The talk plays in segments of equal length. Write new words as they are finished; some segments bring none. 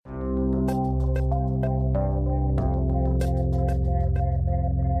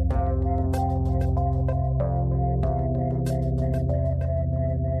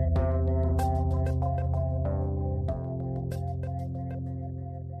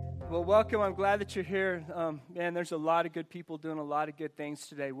Well, welcome. I'm glad that you're here. Man, there's a lot of good people doing a lot of good things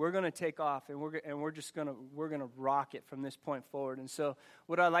today. We're going to take off, and we're gonna rock it from this point forward. And so,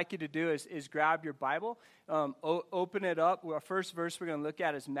 what I'd like you to do is grab your Bible, open it up. Our first verse we're going to look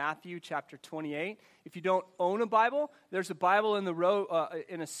at is Matthew chapter 28. If you don't own a Bible, there's a Bible in the row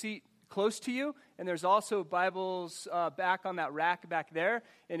in a seat close to you, and there's also Bibles back on that rack back there.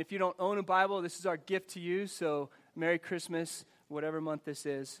 And if you don't own a Bible, this is our gift to you. So, Merry Christmas, whatever month this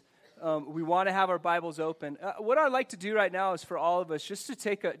is. We want to have our Bibles open. What I'd like to do right now is for all of us just to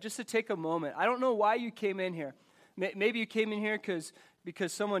take a moment. I don't know why you came in here. Maybe you came in here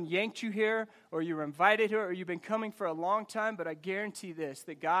because someone yanked you here, or you were invited here, or you've been coming for a long time. But I guarantee this,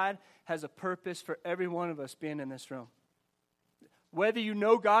 that God has a purpose for every one of us being in this room. Whether you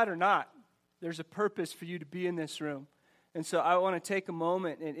know God or not, there's a purpose for you to be in this room. And so I want to take a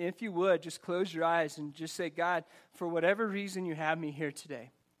moment, and if you would, just close your eyes and just say, God, for whatever reason you have me here today,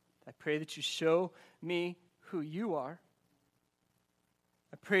 I pray that you show me who you are.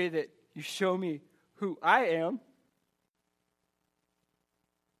 I pray that you show me who I am.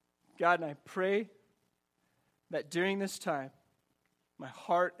 God, and I pray that during this time, my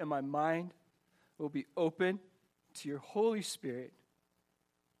heart and my mind will be open to your Holy Spirit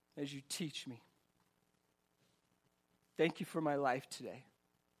as you teach me. Thank you for my life today.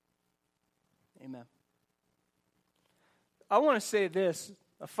 Amen. I want to say this.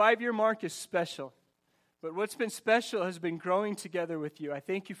 A 5-year mark is special, but what's been special has been growing together with you. I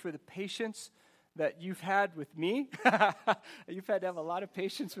thank you for the patience that you've had with me. You've had to have a lot of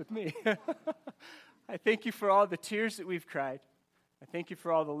patience with me. I thank you for all the tears that we've cried. I thank you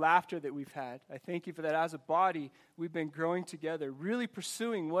for all the laughter that we've had. I thank you for that as a body, we've been growing together, really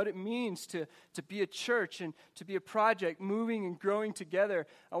pursuing what it means to be a church and to be a project, moving and growing together.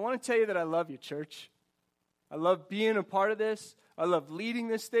 I want to tell you that I love you, church. I love being a part of this. I love leading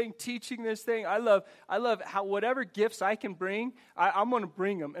this thing, teaching this thing. I love how whatever gifts I can bring, I'm going to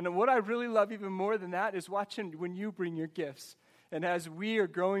bring them. And what I really love even more than that is watching when you bring your gifts. And as we are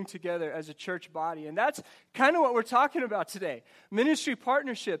growing together as a church body. And that's kind of what we're talking about today. Ministry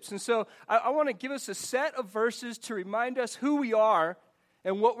partnerships. And so I want to give us a set of verses to remind us who we are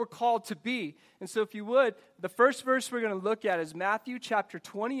and what we're called to be. And so if you would, the first verse we're going to look at is Matthew chapter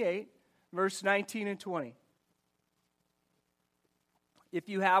 28, verse 19 and 20. If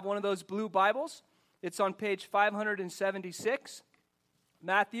you have one of those blue Bibles, it's on page 576.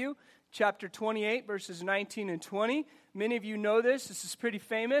 Matthew chapter 28, verses 19 and 20. Many of you know this. This is pretty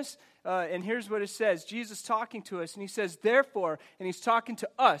famous. And here's what it says. Jesus talking to us, and he says, therefore, and he's talking to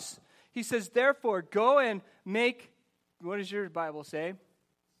us. He says, therefore, go and make, what does your Bible say?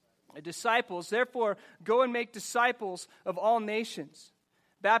 Disciples. Therefore, go and make disciples of all nations,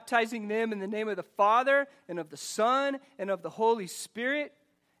 baptizing them in the name of the Father and of the Son and of the Holy Spirit,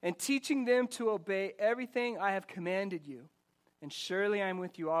 and teaching them to obey everything I have commanded you. And surely I am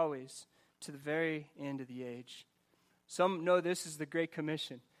with you always to the very end of the age. Some know this is the Great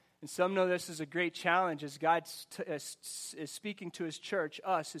Commission, and some know this is a great challenge as God is speaking to his church,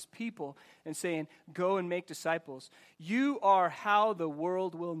 us, his people, and saying, go and make disciples. You are how the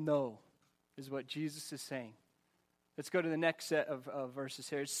world will know, is what Jesus is saying. Let's go to the next set of verses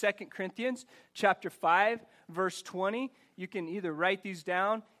here. It's 2 Corinthians chapter 5, verse 20. You can either write these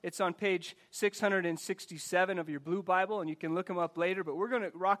down. It's on page 667 of your blue Bible, and you can look them up later, but we're going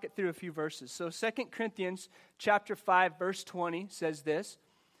to rock it through a few verses. So 2 Corinthians chapter 5, verse 20 says this,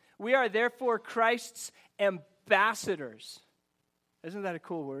 we are therefore Christ's ambassadors. Isn't that a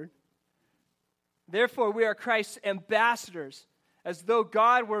cool word? Therefore, we are Christ's ambassadors, as though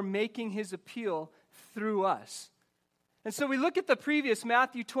God were making his appeal through us. And so we look at the previous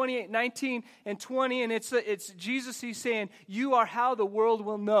Matthew 28, 19, and 20, and it's Jesus, he's saying, you are how the world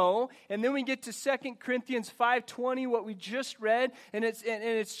will know. And then we get to 2 Corinthians 5:20, what we just read, and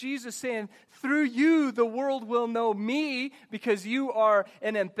it's Jesus saying, through you the world will know me, because you are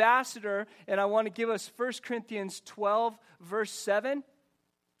an ambassador. And I want to give us 1 Corinthians 12, verse 7,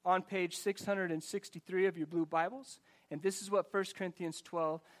 on page 663 of your blue Bibles. And this is what 1 Corinthians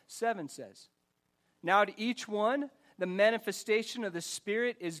 12, 7 says. Now to each one, the manifestation of the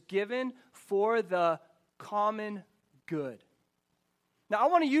Spirit is given for the common good. Now, I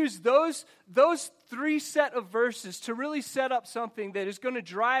want to use those three set of verses to really set up something that is going to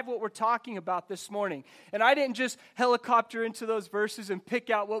drive what we're talking about this morning. And I didn't just helicopter into those verses and pick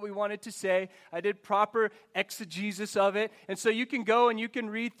out what we wanted to say. I did proper exegesis of it. And so you can go and you can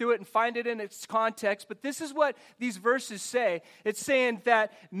read through it and find it in its context. But this is what these verses say. It's saying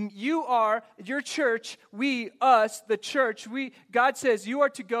that you are, your church, we, us, the church, God says you are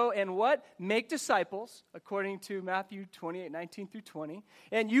to go and what? Make disciples, according to Matthew 28:19 through 20.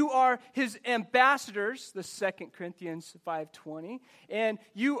 And you are his ambassadors, the 2 Corinthians 5:20. And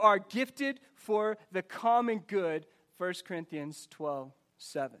you are gifted for the common good, 1 Corinthians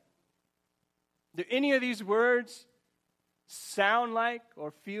 12:7. Do any of these words sound like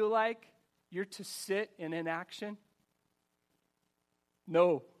or feel like you're to sit in inaction?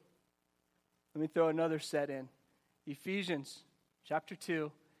 No. Let me throw another set in. Ephesians chapter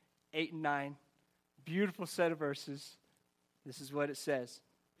 2, 8 and 9. Beautiful set of verses. This is what it says.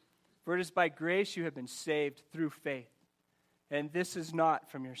 For it is by grace you have been saved through faith. And this is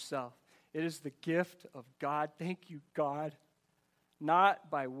not from yourself. It is the gift of God. Thank you, God. Not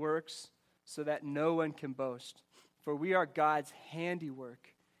by works, so that no one can boast. For we are God's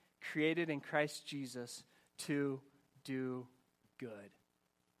handiwork, created in Christ Jesus to do good.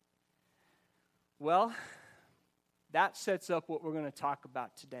 Well, that sets up what we're going to talk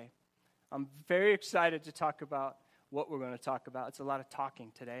about today. I'm very excited to talk about what we're going to talk about. It's a lot of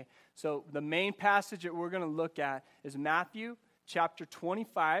talking today. So the main passage that we're going to look at is Matthew chapter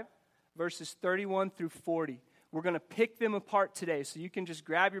 25, verses 31 through 40. We're going to pick them apart today. So you can just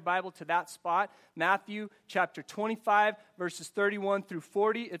grab your Bible to that spot. Matthew chapter 25, verses 31 through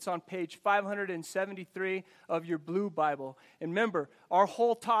 40. It's on page 573 of your blue Bible. And remember, our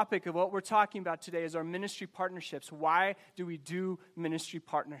whole topic of what we're talking about today is our ministry partnerships. Why do we do ministry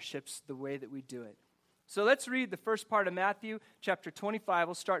partnerships the way that we do it? So let's read the first part of Matthew chapter 25.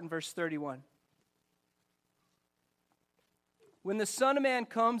 We'll start in verse 31. When the Son of Man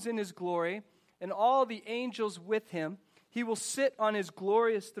comes in his glory, and all the angels with him, he will sit on his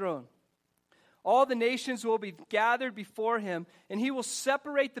glorious throne. All the nations will be gathered before him, and he will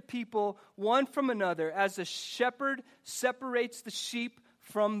separate the people one from another, as a shepherd separates the sheep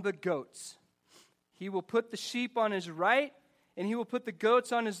from the goats. He will put the sheep on his right, and he will put the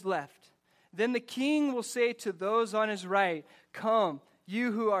goats on his left. Then the king will say to those on his right, "Come,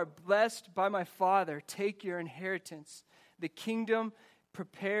 you who are blessed by my Father, take your inheritance, the kingdom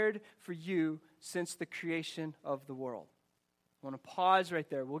prepared for you since the creation of the world." I want to pause right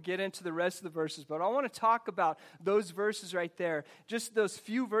there. We'll get into the rest of the verses, but I want to talk about those verses right there, just those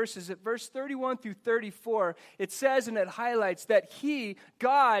few verses. At verse 31 through 34, it says and it highlights that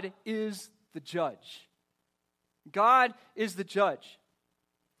God is the judge. God is the judge.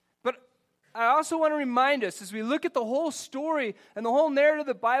 But I also want to remind us, as we look at the whole story and the whole narrative of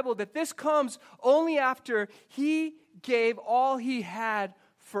the Bible, that this comes only after he gave all he had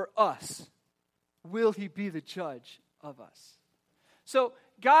for us. Will he be the judge of us? So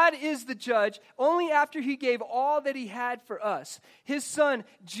God is the judge only after he gave all that he had for us. His son,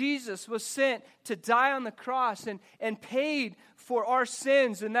 Jesus, was sent to die on the cross and paid for our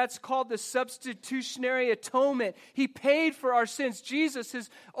sins, and that's called the substitutionary atonement. He paid for our sins. Jesus, his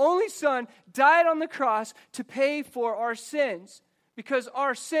only son, died on the cross to pay for our sins because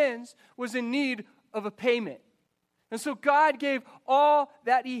our sins was in need of a payment. And so God gave all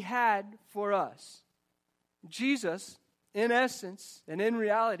that he had for us. Jesus, in essence and in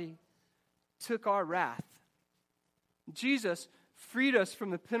reality, took our wrath. Jesus freed us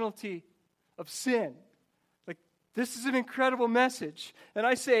from the penalty of sin. Like, this is an incredible message. And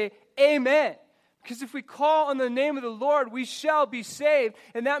I say, amen. Because if we call on the name of the Lord, we shall be saved.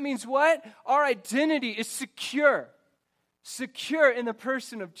 And that means what? Our identity is secure. Secure in the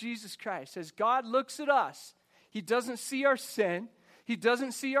person of Jesus Christ. As God looks at us, he doesn't see our sin. He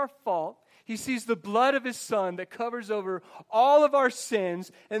doesn't see our fault. He sees the blood of his son that covers over all of our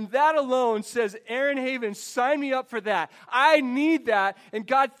sins. And that alone says, Aaron Haven, sign me up for that. I need that. And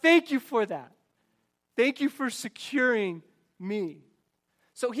God, thank you for that. Thank you for securing me.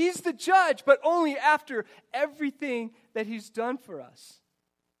 So he's the judge, but only after everything that he's done for us.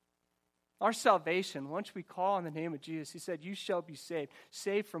 Our salvation, once we call on the name of Jesus, he said, you shall be saved.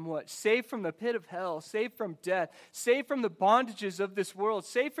 Saved from what? Saved from the pit of hell. Saved from death. Saved from the bondages of this world.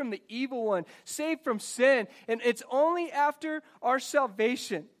 Saved from the evil one. Saved from sin. And it's only after our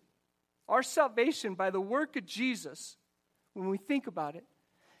salvation by the work of Jesus, when we think about it,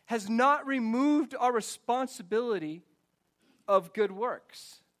 has not removed our responsibility of good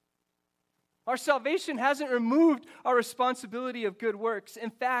works. Our salvation hasn't removed our responsibility of good works. In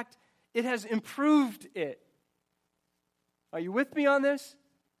fact, it has improved it. Are you with me on this?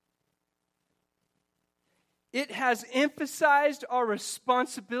 It has emphasized our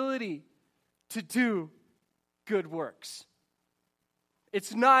responsibility to do good works.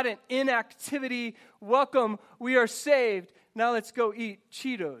 It's not an inactivity. Welcome, we are saved. Now let's go eat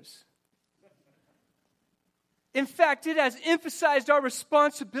Cheetos. In fact, it has emphasized our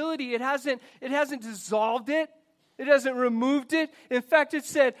responsibility. It hasn't dissolved it. It hasn't removed it. In fact, it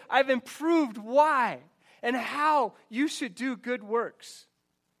said, I've improved why and how you should do good works.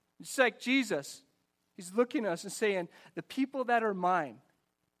 It's like Jesus. He's looking at us and saying, the people that are mine,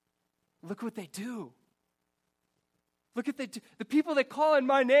 look what they do. Look at the people that call in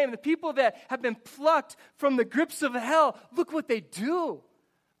my name, the people that have been plucked from the grips of hell. Look what they do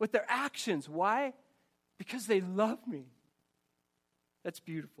with their actions. Why? Because they love me. That's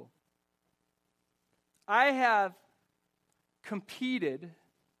beautiful. I have competed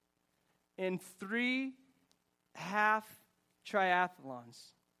in 3 half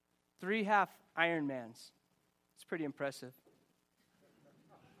triathlons, 3 half Ironmans. It's pretty impressive.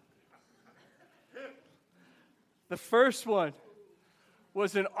 The first one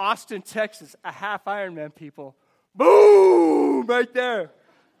was in Austin, Texas, a half Ironman, people. Boom! Right there.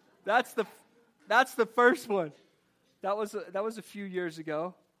 That's the first one. That was a few years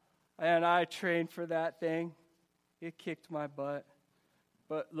ago, and I trained for that thing. It kicked my butt.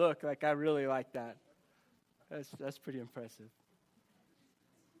 But look, like I really like that. That's pretty impressive.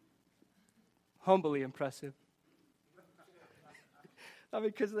 Humbly impressive. I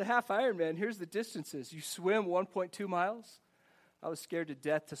mean, because the half Ironman, here's the distances. You swim 1.2 miles. I was scared to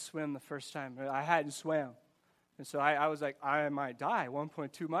death to swim the first time. I hadn't swam. And so I was like, I might die,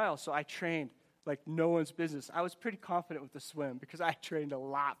 1.2 miles. So I trained like no one's business. I was pretty confident with the swim because I trained a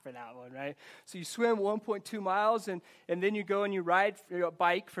lot for that one, right? So you swim 1.2 miles, and then you go and you ride a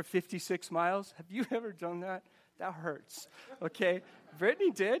bike for 56 miles. Have you ever done that? That hurts, okay?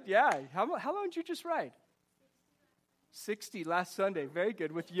 Brittany did, yeah. How long did you just ride? 60 last Sunday. Very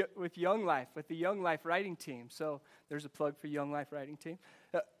good. With Young Life, with the Young Life riding team. So there's a plug for Young Life riding team.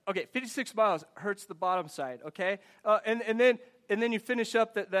 Okay, 56 miles hurts the bottom side, okay? And then you finish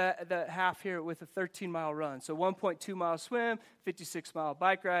up the half here with a 13-mile run. So 1.2-mile swim, 56-mile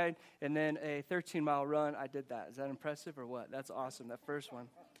bike ride, and then a 13-mile run. I did that. Is that impressive or what? That's awesome, that first one.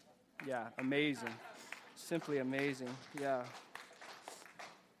 Yeah, amazing. Simply amazing, yeah.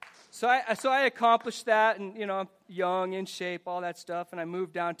 So I accomplished that, and, you know, I'm young, in shape, all that stuff, and I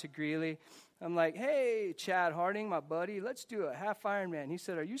moved down to Greeley. I'm like, hey, Chad Harding, my buddy, let's do a half Ironman. He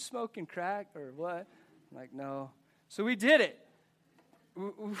said, are you smoking crack or what? I'm like, no. So we did it.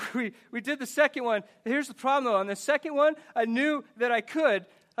 We did the second one. Here's the problem, though. On the second one, I knew that I could.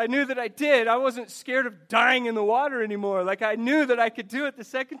 I knew that I did. I wasn't scared of dying in the water anymore. Like, I knew that I could do it the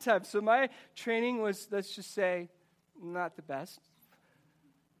second time. So my training was, let's just say, not the best.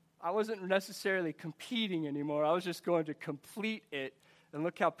 I wasn't necessarily competing anymore. I was just going to complete it. And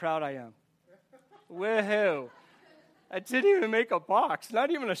look how proud I am. Woohoo. I didn't even make a box.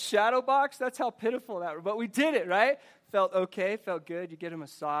 Not even a shadow box. That's how pitiful that was. But we did it, right? Felt okay. Felt good. You get a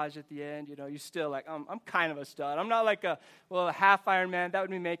massage at the end. You know, you still like, I'm kind of a stud. I'm not like a half Ironman. That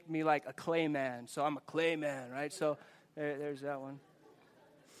would make me like a clay man. So I'm a clay man, right? So there's that one.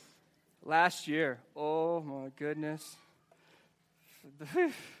 Last year. Oh, my goodness.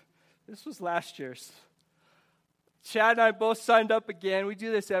 This was last year's. Chad and I both signed up again. We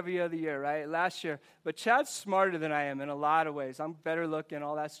do this every other year, right? Last year. But Chad's smarter than I am in a lot of ways. I'm better looking,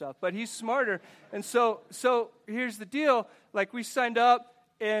 all that stuff. But he's smarter. And so here's the deal. Like, we signed up,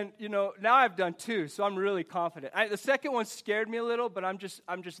 and, you know, now I've done 2, so I'm really confident. The second one scared me a little, but I'm just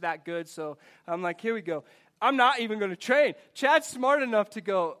that good. So I'm like, here we go. I'm not even going to train. Chad's smart enough to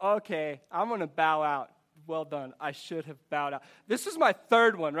go, okay, I'm going to bow out. Well done. I should have bowed out. This is my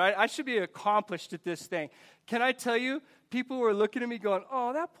 3rd one, right? I should be accomplished at this thing. Can I tell you, people were looking at me going,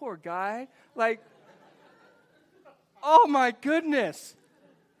 oh, that poor guy. Like, oh, my goodness.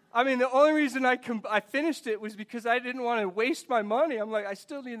 I mean, the only reason I finished it was because I didn't want to waste my money. I'm like, I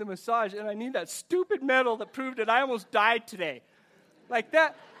still need the massage, and I need that stupid medal that proved that I almost died today. Like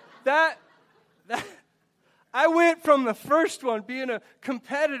that. I went from the first one being a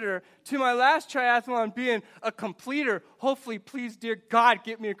competitor to my last triathlon being a completer. Hopefully, please, dear God,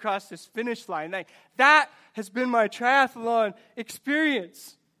 get me across this finish line. Like, that has been my triathlon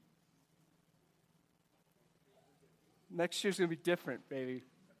experience. Next year's going to be different, baby.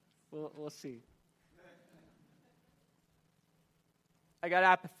 We'll see. I got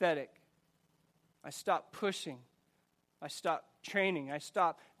apathetic. I stopped pushing. I stopped training. I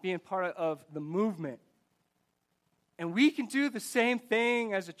stopped being part of the movement. And we can do the same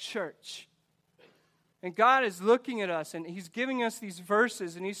thing as a church. And God is looking at us, and He's giving us these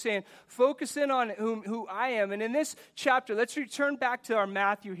verses, and He's saying, focus in on who I am. And in this chapter, let's return back to our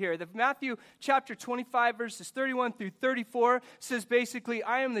Matthew here. The Matthew chapter 25, verses 31 through 34 says basically,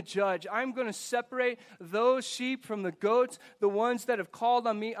 I am the judge. I'm going to separate those sheep from the goats, the ones that have called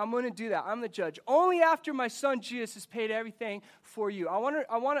on me. I'm going to do that. I'm the judge. Only after my son Jesus has paid everything for you. I want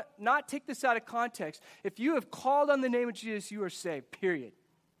to not take this out of context. If you have called on the name of Jesus, you are saved, period.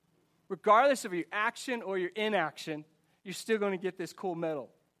 Regardless of your action or your inaction, you're still going to get this cool medal.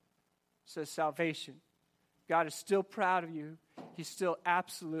 It says salvation. God is still proud of you. He still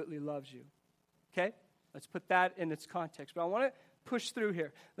absolutely loves you. Okay? Let's put that in its context. But I want to push through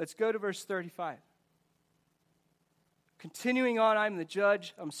here. Let's go to verse 35. Continuing on, I'm the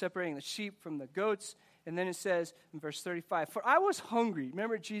judge. I'm separating the sheep from the goats. And then it says in verse 35, for I was hungry.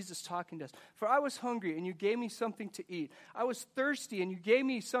 Remember Jesus talking to us. For I was hungry, and you gave me something to eat. I was thirsty, and you gave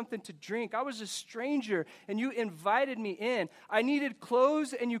me something to drink. I was a stranger, and you invited me in. I needed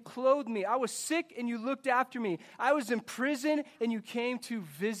clothes, and you clothed me. I was sick, and you looked after me. I was in prison, and you came to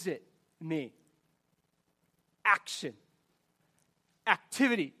visit me. Action.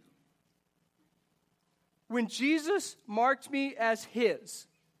 Activity. When Jesus marked me as His,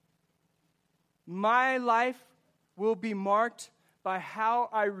 my life will be marked by how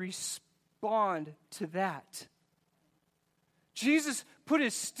I respond to that. Jesus put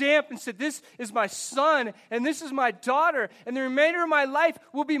His stamp and said, this is my son and this is my daughter, and the remainder of my life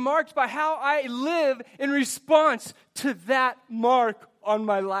will be marked by how I live in response to that mark on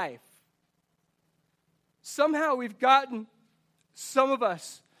my life. Somehow we've gotten, some of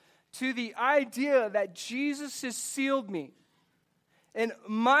us, to the idea that Jesus has sealed me, and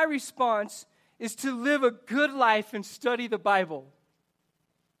my response is to live a good life and study the Bible.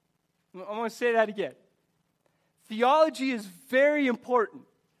 I'm going to say that again. Theology is very important.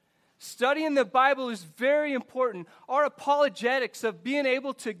 Studying the Bible is very important. Our apologetics of being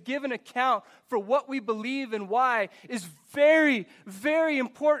able to give an account for what we believe and why is very, very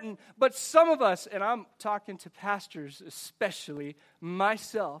important. But some of us, and I'm talking to pastors especially,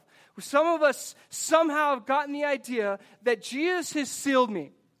 myself, some of us somehow have gotten the idea that Jesus has sealed me.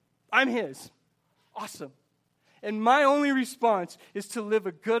 I'm His. Awesome. And my only response is to live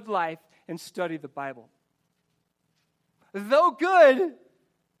a good life and study the Bible. Though good,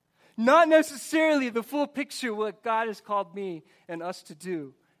 not necessarily the full picture of what God has called me and us to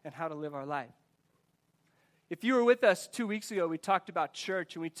do and how to live our life. If you were with us 2 weeks ago, we talked about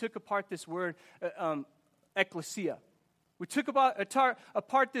church, and we took apart this word, ecclesia. We took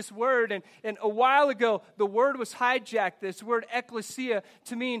apart this word, and a while ago, the word was hijacked, this word ecclesia,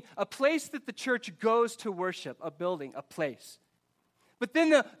 to mean a place that the church goes to worship, a building, a place. But then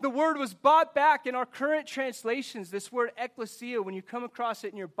the word was brought back in our current translations. This word ecclesia, when you come across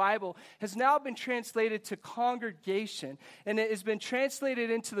it in your Bible, has now been translated to congregation, and it has been translated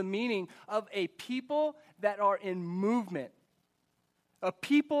into the meaning of a people that are in movement. A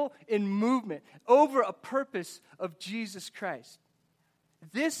people in movement over a purpose of Jesus Christ.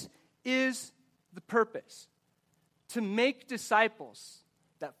 This is the purpose. To make disciples.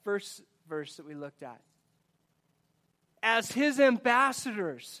 That first verse that we looked at. As His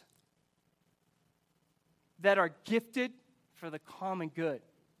ambassadors that are gifted for the common good.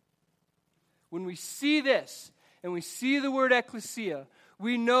 When we see this and we see the word ecclesia,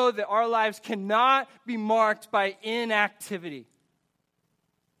 we know that our lives cannot be marked by inactivity.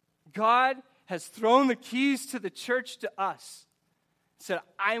 God has thrown the keys to the church to us. Said,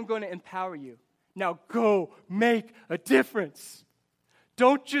 I am going to empower you. Now go make a difference.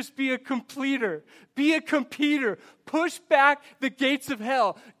 Don't just be a completer. Be a completer. Push back the gates of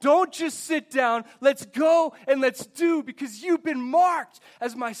hell. Don't just sit down. Let's go and let's do, because you've been marked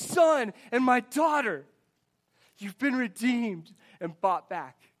as my son and my daughter. You've been redeemed and bought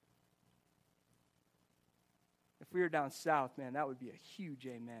back. If we were down south, man, that would be a huge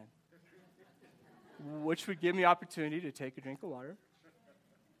amen. Which would give me opportunity to take a drink of water.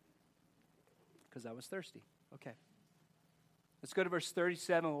 Because I was thirsty. Okay. Let's go to verse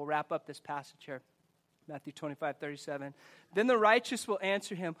 37. We'll wrap up this passage here. Matthew 25:37. Then the righteous will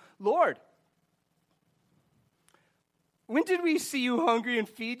answer him, Lord, when did we see you hungry and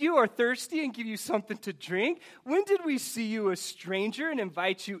feed you, or thirsty and give you something to drink? When did we see you a stranger and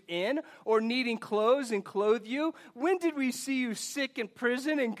invite you in, or needing clothes and clothe you? When did we see you sick in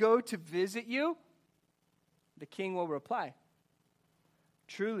prison and go to visit you? The king will reply,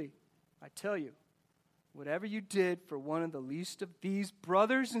 truly, I tell you, whatever you did for one of the least of these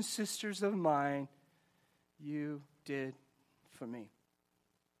brothers and sisters of mine, you did for me.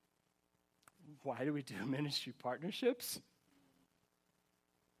 Why do we do ministry partnerships?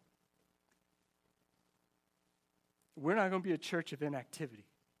 We're not going to be a church of inactivity.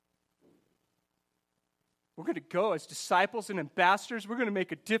 We're going to go as disciples and ambassadors. We're going to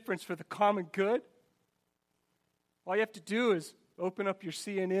make a difference for the common good. All you have to do is open up your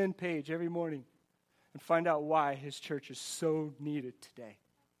CNN page every morning and find out why his church is so needed today.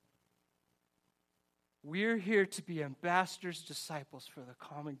 We're here to be ambassadors, disciples for the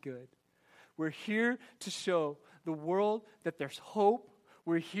common good. We're here to show the world that there's hope.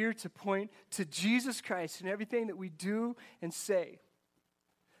 We're here to point to Jesus Christ in everything that we do and say.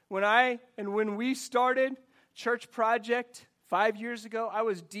 When we started Church Project 5 years ago, I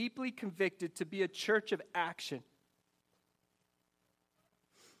was deeply convicted to be a church of action.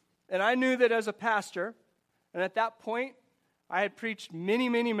 And I knew that as a pastor, and at that point, I had preached many,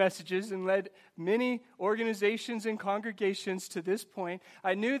 many messages and led many organizations and congregations to this point.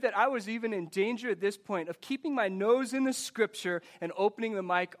 I knew that I was even in danger at this point of keeping my nose in the Scripture and opening the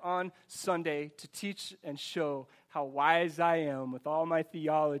mic on Sunday to teach and show how wise I am with all my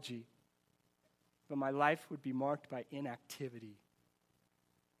theology. But my life would be marked by inactivity.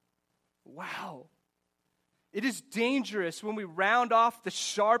 Wow. It is dangerous when we round off the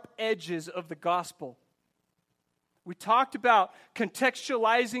sharp edges of the gospel. We talked about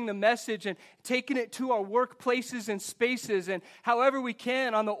contextualizing the message and taking it to our workplaces and spaces, and however we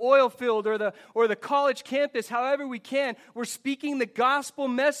can on the oil field or the college campus, however we can, we're speaking the gospel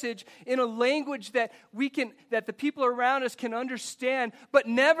message in a language that the people around us can understand, but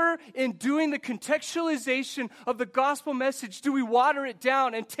never in doing the contextualization of the gospel message do we water it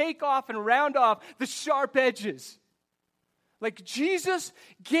down and take off and round off the sharp edges. Like Jesus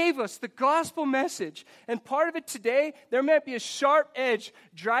gave us the gospel message, and part of it today, there might be a sharp edge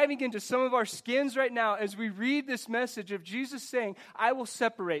driving into some of our skins right now as we read this message of Jesus saying, I will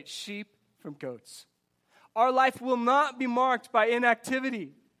separate sheep from goats. Our life will not be marked by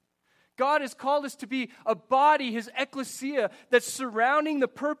inactivity. God has called us to be a body, his ecclesia, that's surrounding the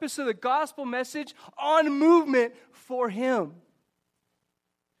purpose of the gospel message on movement for him.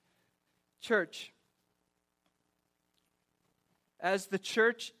 Church, as the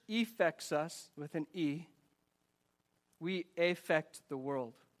church effects us with an E, we affect the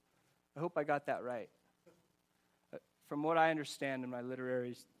world. I hope I got that right. From what I understand in my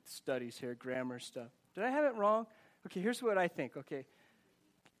literary studies here, grammar stuff. Did I have it wrong? Okay, here's what I think. Okay,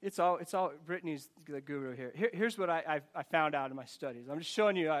 it's all Brittany's the guru here. Here's what I found out in my studies. I'm just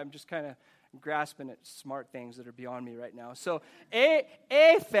showing you. I'm just kind of grasping at smart things that are beyond me right now. So,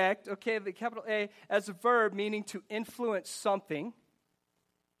 affect, okay, the capital A, as a verb meaning to influence something.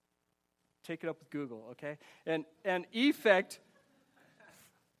 Take it up with Google, okay? And effect,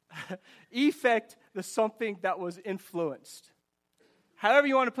 effect the something that was influenced. However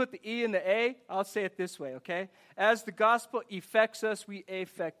you want to put the E and the A, I'll say it this way, okay? As the gospel affects us, we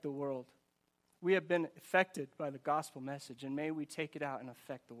affect the world. We have been affected by the gospel message, and may we take it out and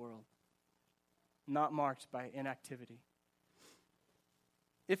affect the world. Not marked by inactivity.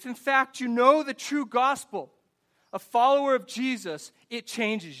 If in fact you know the true gospel, a follower of Jesus, it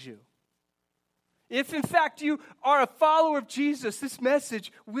changes you. If in fact you are a follower of Jesus, this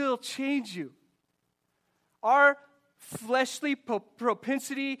message will change you. Our fleshly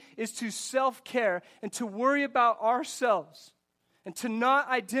propensity is to self-care and to worry about ourselves and to not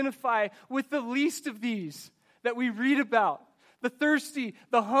identify with the least of these that we read about, the thirsty,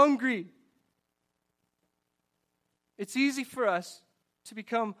 the hungry. It's easy for us to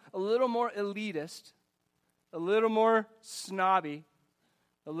become a little more elitist, a little more snobby,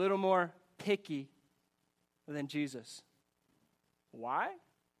 a little more picky than Jesus. Why?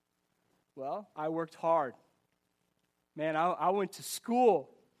 Well, I worked hard. Man, I went to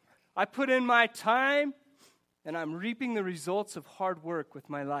school. I put in my time, and I'm reaping the results of hard work with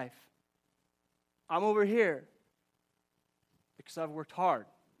my life. I'm over here because I've worked hard.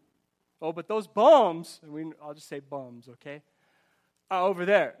 Oh, but those bums, I'll just say bums, okay, are over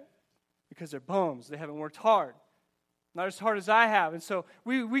there because they're bums. They haven't worked hard. Not as hard as I have. And so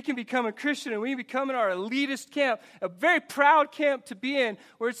we can become a Christian and we become in our elitist camp, a very proud camp to be in,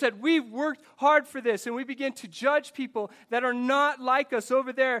 where it said we've worked hard for this, and we begin to judge people that are not like us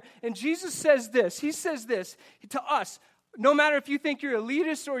over there. And Jesus says this. He says this to us. No matter if you think you're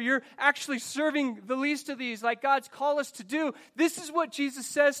elitist or you're actually serving the least of these like God's called us to do, this is what Jesus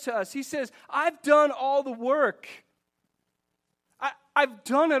says to us. He says, I've done all the work. I've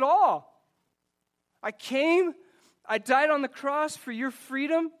done it all. I came, I died on the cross for your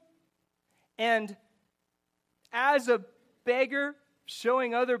freedom, and as a beggar,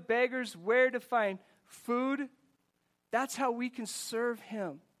 showing other beggars where to find food, that's how we can serve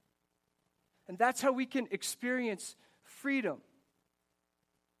him. And that's how we can experience freedom.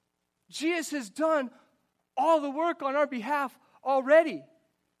 Jesus has done all the work on our behalf already.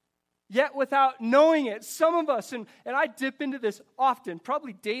 Yet without knowing it, some of us, and I dip into this often,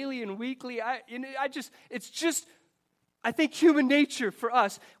 probably daily and weekly, it's just, I think, human nature for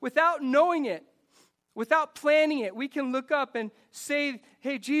us. Without knowing it, without planning it, we can look up and say,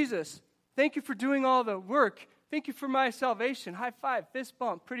 hey, Jesus, thank you for doing all the work. Thank you for my salvation. High five, fist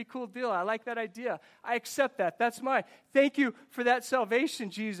bump, pretty cool deal. I like that idea. I accept that. That's mine. Thank you for that salvation,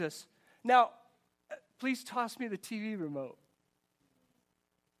 Jesus. Now, please toss me the TV remote.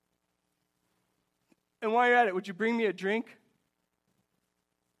 And while you're at it, would you bring me a drink?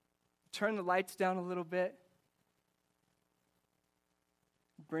 Turn the lights down a little bit.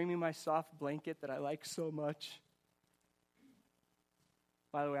 Bring me my soft blanket that I like so much.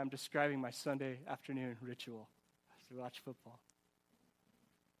 By the way, I'm describing my Sunday afternoon ritual as we watch football.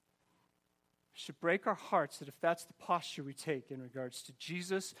 It should break our hearts that if that's the posture we take in regards to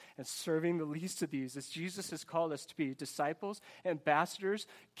Jesus and serving the least of these, as Jesus has called us to be disciples, ambassadors,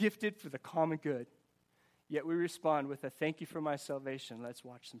 gifted for the common good. Yet we respond with a thank you for my salvation. Let's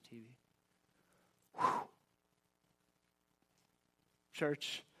watch some TV. Whew.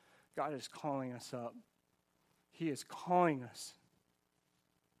 Church, God is calling us up. He is calling us.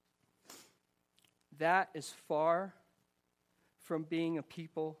 That is far from being a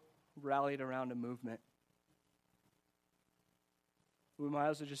people rallied around a movement. We might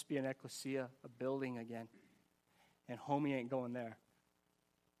as well just be an ecclesia, a building again. And homie ain't going there.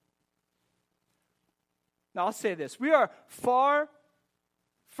 Now, I'll say this. We are far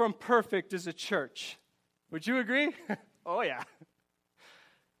from perfect as a church. Would you agree? Oh, yeah.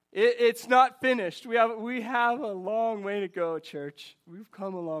 It's not finished. We have a long way to go, church. We've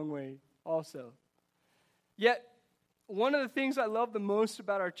come a long way also. Yet, one of the things I love the most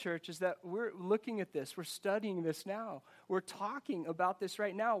about our church is that we're looking at this. We're studying this now. We're talking about this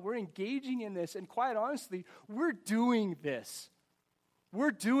right now. We're engaging in this. And quite honestly, we're doing this.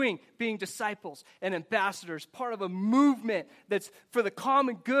 We're doing being disciples and ambassadors, part of a movement that's for the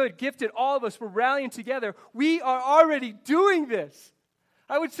common good, gifted all of us. We're rallying together. We are already doing this.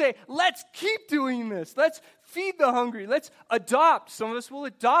 I would say, let's keep doing this. Let's feed the hungry. Let's adopt. Some of us will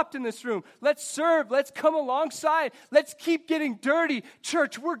adopt in this room. Let's serve. Let's come alongside. Let's keep getting dirty.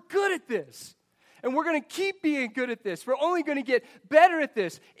 Church, we're good at this. And we're going to keep being good at this. We're only going to get better at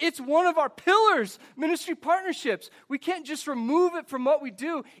this. It's one of our pillars, ministry partnerships. We can't just remove it from what we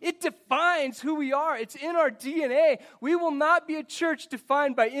do. It defines who we are. It's in our DNA. We will not be a church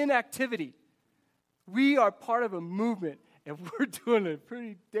defined by inactivity. We are part of a movement, and we're doing a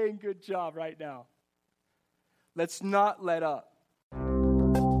pretty dang good job right now. Let's not let up.